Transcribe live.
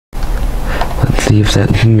see if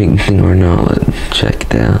that's mixing or not. Let's check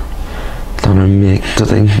that. It's on a mix, so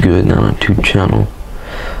that's good, not on a tube channel.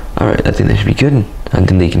 Alright, I think that should be good. I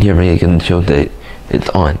think they can hear me. I can show that it's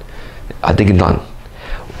on. I think it's on.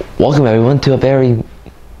 Welcome everyone to a very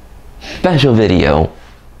special video.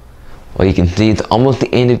 Well, you can see it's almost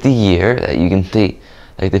the end of the year. That you can see,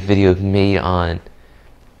 like, the video is made on a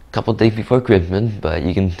couple days before Christmas, but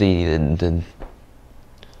you can see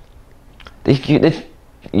this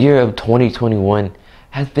year of 2021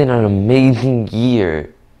 has been an amazing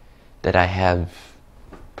year that I have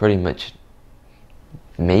pretty much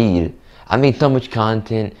made. I made so much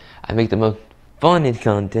content. I make the most funnest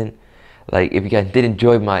content. Like, if you guys did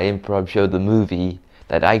enjoy my improv show, the movie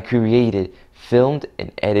that I created, filmed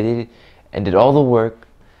and edited and did all the work,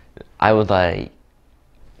 I was like,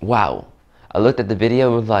 wow. I looked at the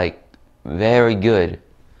video, it was like very good.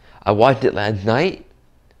 I watched it last night,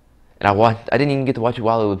 and I didn't even get to watch it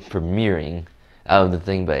while it was premiering. That was the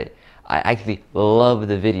thing, but I actually loved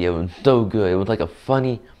the video. It was so good. It was like a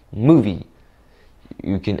funny movie.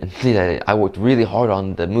 You can see that I worked really hard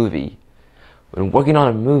on the movie. When working on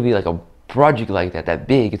a movie, like a project like that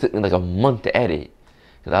big, it took me like a month to edit.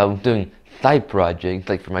 Because I was doing side projects,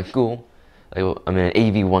 like for my school. Like, I'm an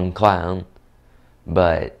AV1 clown.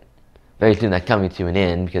 But very soon that's coming to an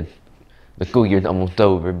end because the school year is almost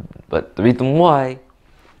over. But the reason why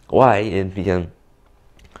is because,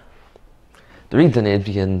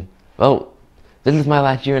 well, this is my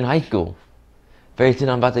last year in high school. Very soon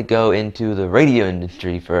I'm about to go into the radio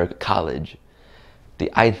industry for college.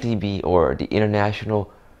 The ICB, or the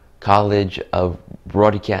International College of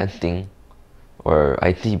Broadcasting, or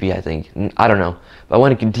ICB, I think. I don't know. But I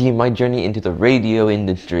want to continue my journey into the radio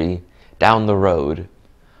industry down the road.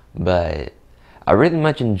 But I really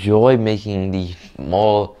much enjoy making these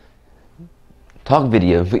small talk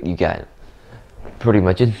videos with you guys. Pretty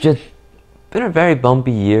much. It's just been a very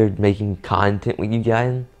bumpy year making content with you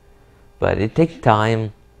guys. But it takes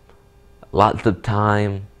time. Lots of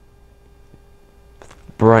time.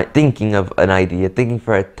 Thinking of an idea, thinking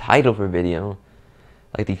for a title for video.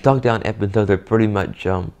 Like, the talk down episodes are pretty much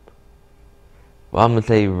well, I'm gonna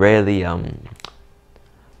say rarely are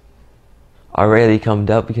rarely comes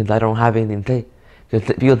out because I don't have anything to say.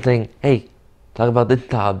 Because people think, hey, talk about this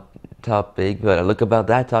topic, but I look about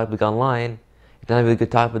that topic online. It's not a really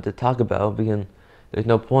good topic to talk about because there's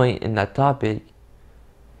no point in that topic.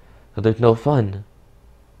 So there's no fun.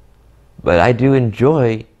 But I do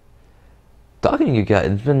enjoy talking to you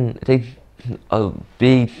guys. It takes a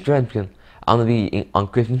big strength because I'm gonna be on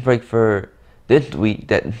Christmas break for this week.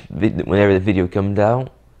 Whenever the video comes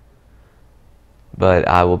out, but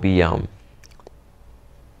I'm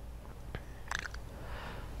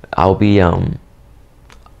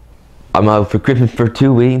out for Christmas for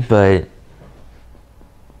 2 weeks, but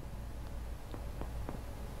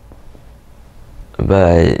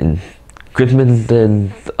Christmas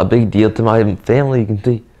is a big deal to my family. You can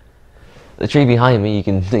see the tree behind me. You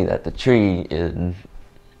can see that the tree is...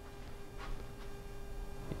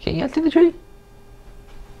 Can you guys see the tree?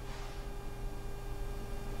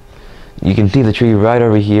 You can see the tree right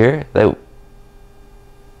over here.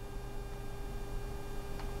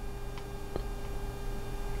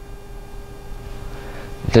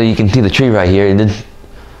 So you can see the tree right here. And this,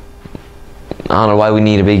 I don't know why we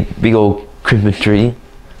need a big old Christmas tree.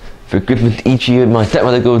 For Christmas each year, my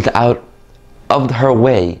stepmother goes out of her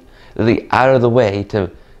way, literally out of the way to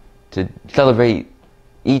celebrate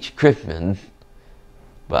each Christmas.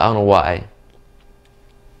 But I don't know why.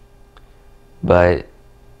 But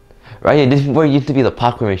right here, this is where it used to be the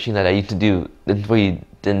popcorn machine that I used to do. This is where you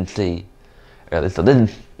didn't see earlier. So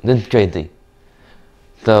this is crazy.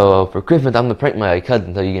 So for Christmas, I'm gonna prank my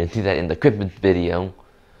cousin. So you're gonna see that in the Christmas video.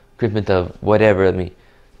 Christmas of whatever. Let me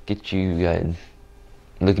get you guys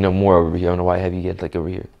looking up more over here. I don't know why I have you guys like over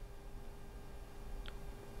here.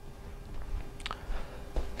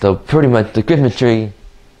 So pretty much the Christmas tree,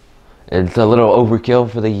 it's a little overkill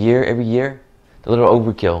for the year, every year. It's a little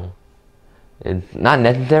overkill. It's not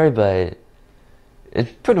necessary, but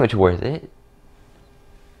it's pretty much worth it.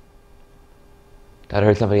 Thought I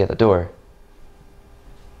heard somebody at the door.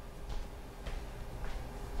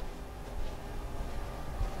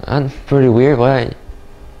 That's pretty weird, why?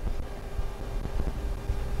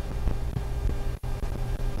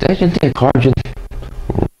 Did I just see a car just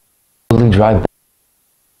slowly drive by?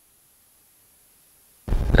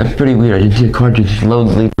 That's pretty weird. I just see a car just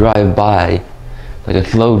slowly drive by. Like a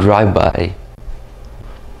slow drive-by.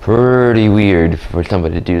 Pretty weird for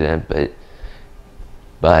somebody to do that, but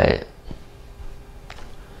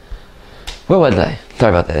where was I? Sorry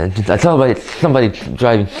about that. I saw somebody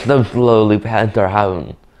driving so slowly past our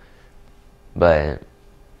house. But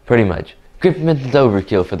pretty much, Christmas is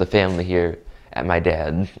overkill for the family here at my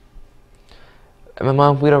dad's. And my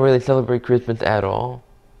mom, we don't really celebrate Christmas at all.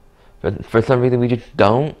 But for some reason, we just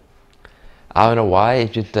don't. I don't know why.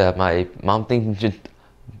 It's just my mom thinks it's just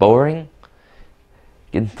boring.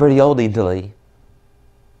 Getting pretty old easily.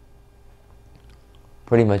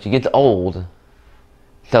 Pretty much, it gets old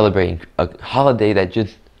celebrating a holiday that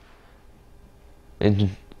just. It's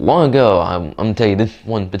just long ago. I'm gonna tell you this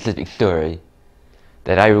one specific story.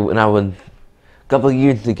 That when I was a couple of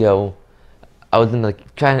years ago, I was gonna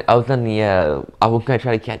try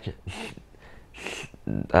to catch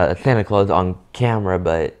Santa Claus on camera,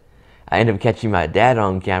 but I ended up catching my dad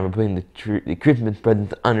on camera putting the Christmas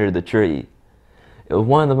presents under the tree. It was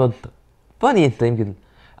one of the most funniest things because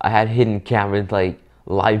I had hidden cameras like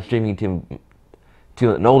live streaming to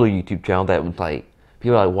an older YouTube channel that was like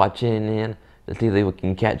people like watching in to see if they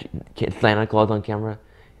can catch Santa Claus on camera.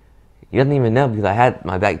 He doesn't even know because I had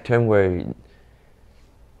my back turned where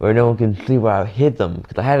no one can see where I hid them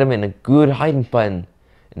because I had them in a good hiding spot in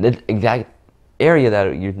this exact area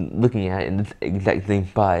that you're looking at in this exact same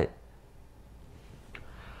spot.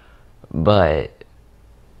 But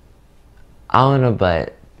I don't know,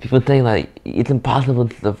 but people think like it's impossible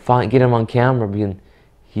to get him on camera because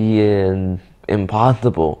he is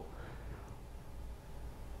impossible.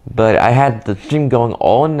 But I had the stream going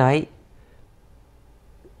all night.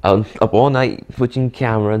 I was up all night switching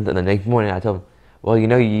cameras, and the next morning I told him, well, you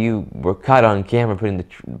know, you were caught on camera putting the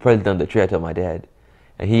present on the tree. I told my dad.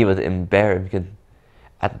 And he was embarrassed because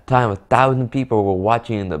at the time 1,000 people were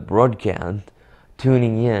watching the broadcast,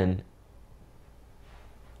 tuning in.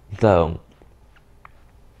 So,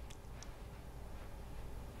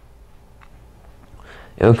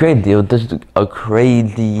 it was crazy. It was just a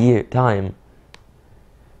crazy time.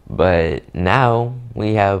 But now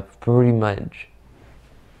we have pretty much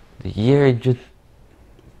the year just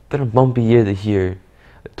been a bumpy year this year.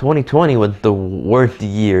 2020 was the worst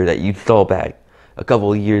year that you saw back a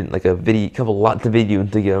couple of years, like lots of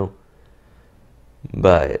videos ago.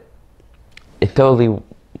 But it's totally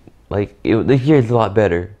this year is a lot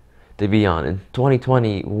better, to be honest.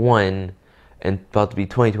 2021 and about to be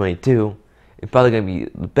 2022, it's probably gonna be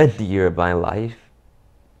the best year of my life.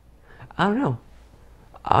 I don't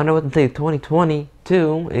know what to say.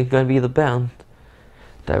 2022 is gonna be the best.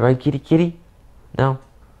 Is that right, kitty? No?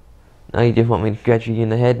 Now you just want me to scratch you in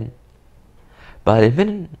the head? But it's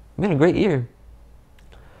been a great year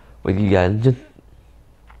with you guys. Just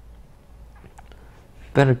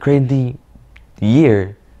been a crazy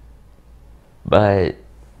year. But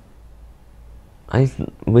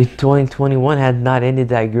with 2021 had not ended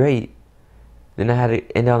that great. Then I had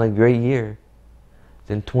to end on a great year.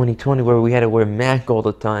 Then 2020 where we had to wear masks all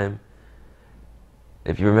the time.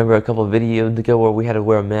 If you remember a couple of videos ago where we had to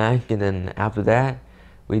wear a mask, and then after that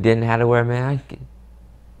we didn't have to wear a mask.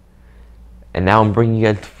 And now I'm bringing you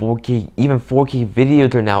guys 4K, even 4K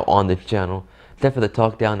videos are now on this channel. Except for the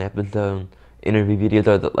Talk Down episode, interview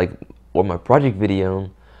videos or my project video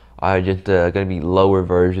are just gonna be lower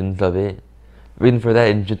versions of it. The reason for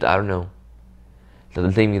that is just, I don't know. So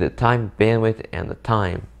they save me the time, bandwidth, and the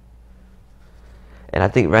time. And I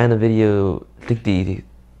think random video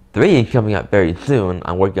 63 is coming out very soon.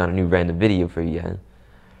 I'm working on a new random video for you guys.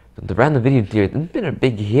 But the random video series has been a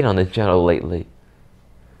big hit on this channel lately.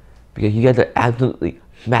 Because you guys are absolutely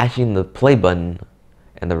smashing the play button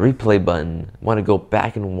and the replay button. Want to go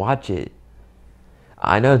back and watch it.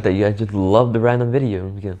 I know that you guys just love the random video.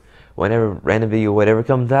 Because whenever random video whatever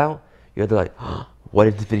comes out, you guys are like, oh, what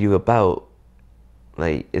is this video about?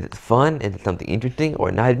 Like, is it fun? Is it something interesting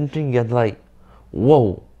or not interesting? You guys are like,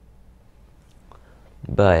 whoa.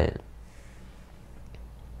 But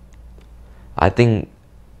I think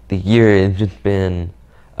the year has just been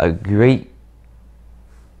a great,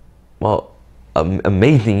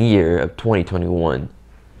 amazing year of 2021.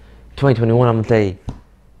 2021, I'm gonna say,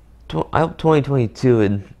 I hope 2022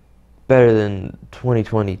 is better than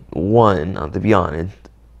 2021, to be honest.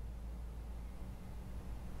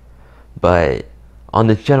 But on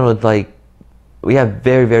this channel, it's like, we have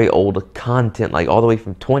very, very old content, like all the way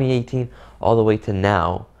from 2018 all the way to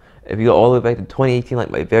now. If you go all the way back to 2018, like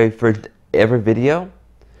my very first ever video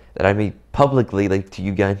that I made publicly, like to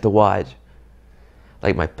you guys to watch,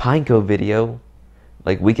 like my Pineco video,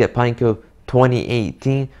 like Week at Pineco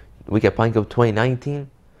 2018, Week at Pineco 2019,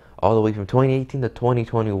 all the way from 2018 to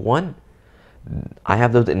 2021. I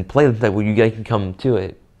have those in playlists that where you guys can come to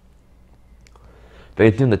it.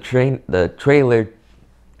 Very soon the trailer,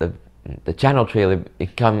 the channel trailer is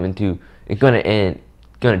gonna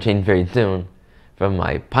change very soon from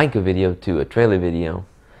my Pineco video to a trailer video.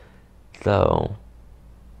 So,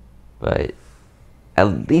 but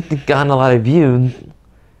at least it's gotten a lot of views.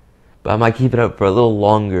 But I might keep it up for a little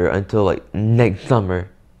longer until like next summer.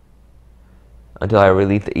 Until I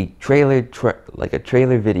release a trailer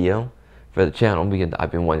video for the channel, because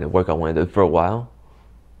I've been wanting to work on one of those for a while.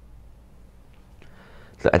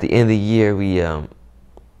 So at the end of the year, we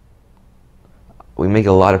make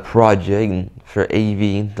a lot of projects for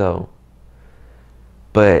AV, so.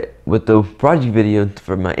 But with those project videos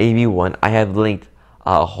for my AV one, I have linked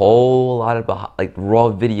a whole lot of like raw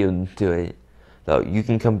videos to it, so you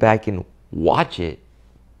can come back and watch it.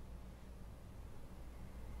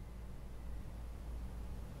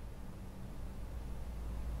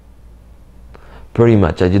 Pretty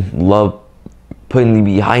much, I just love putting the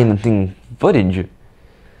behind the scenes footage,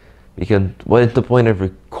 because what is the point of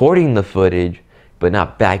recording the footage but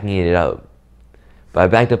not backing it up? But I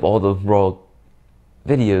backed up all those raw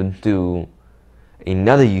videos to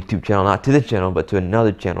another YouTube channel, not to this channel, but to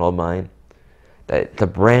another channel of mine. That's a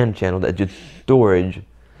brand channel that's just storage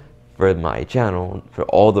for my channel, for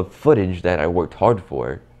all the footage that I worked hard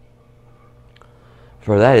for.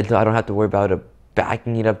 For that, I don't have to worry about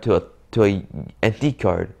backing it up to a SD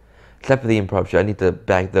card, except for the improv show. I need to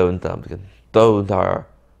back those up because those are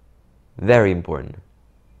very important.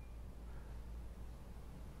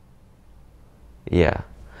 Yeah.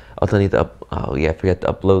 Also need to I forgot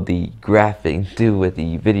to upload the graphics too with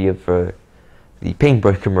the video for the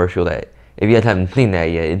paintbrush commercial. That if you guys haven't seen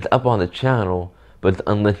that yet, it's up on the channel, but it's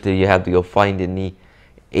unlisted. You have to go find it in the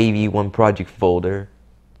AV1 project folder.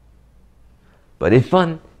 But it's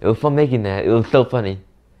fun. It was fun making that. It was so funny.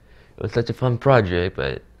 It was such a fun project,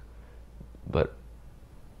 but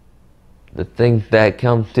the things that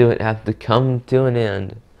come to it have to come to an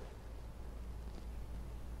end.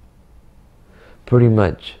 Pretty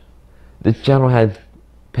much. This channel has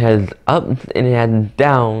ups and it has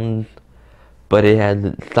downs, but it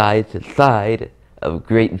has side to side of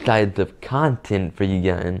great sides of content for you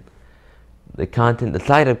guys. The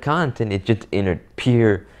side of content is just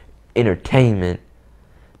pure entertainment.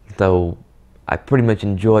 So I pretty much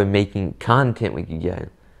enjoy making content with you guys.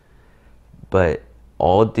 But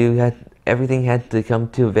everything has to come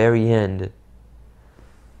to a very end.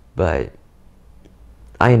 But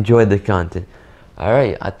I enjoy the content.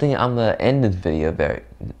 Alright, I think I'm gonna end this video very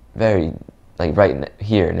like right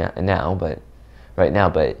here now, but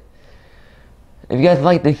if you guys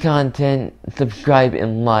like the content, subscribe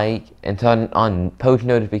and like, and turn on post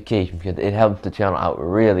notifications, because it helps the channel out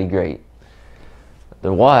really great.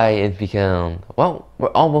 The why is because, well, we're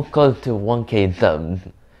almost close to 1K subs.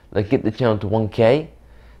 Let's get the channel to 1K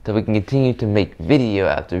so we can continue to make video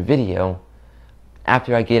after video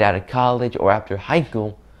after I get out of college, or after high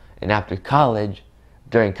school, and after college.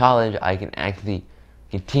 During college, I can actually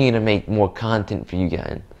continue to make more content for you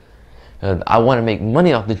guys. I want to make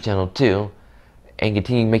money off the channel too, and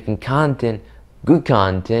continue making content, good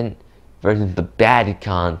content, versus the bad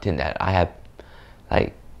content that I have,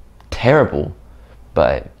 like, terrible.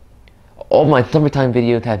 But all my summertime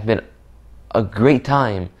videos have been a great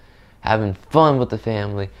time, having fun with the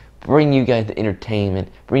family, bringing you guys entertainment,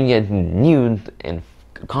 bringing you guys news and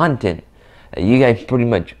content that you guys pretty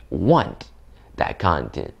much want. That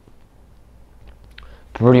content.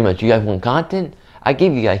 Pretty much, you guys want content? I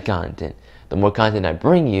give you guys content. The more content I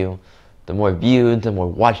bring you, the more views, the more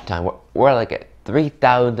watch time. We're like at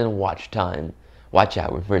 3,000 watch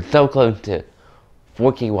hours. We're so close to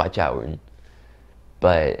 4K watch hours.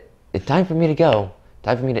 But it's time for me to go.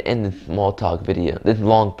 Time for me to end this small talk video. This is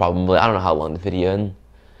long, probably. I don't know how long the video is.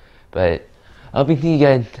 But I'll be seeing you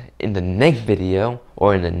guys in the next video,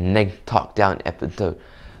 or in the next Talk Down episode.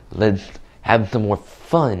 Let's have some more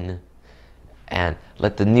fun, and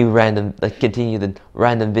let's continue the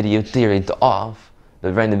random video series off.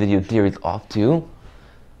 The random video series off too.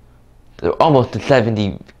 They're almost to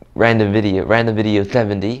 70 random video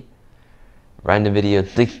 70, random video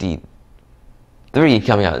 63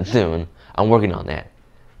 coming out soon. I'm working on that.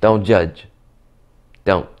 Don't judge.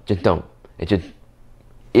 Just don't. It just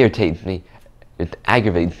irritates me. It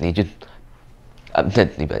aggravates me. It just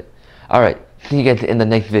upsets me. But alright, see you guys in the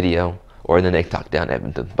next video, or in the next Talk Down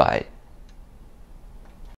episode. Bye.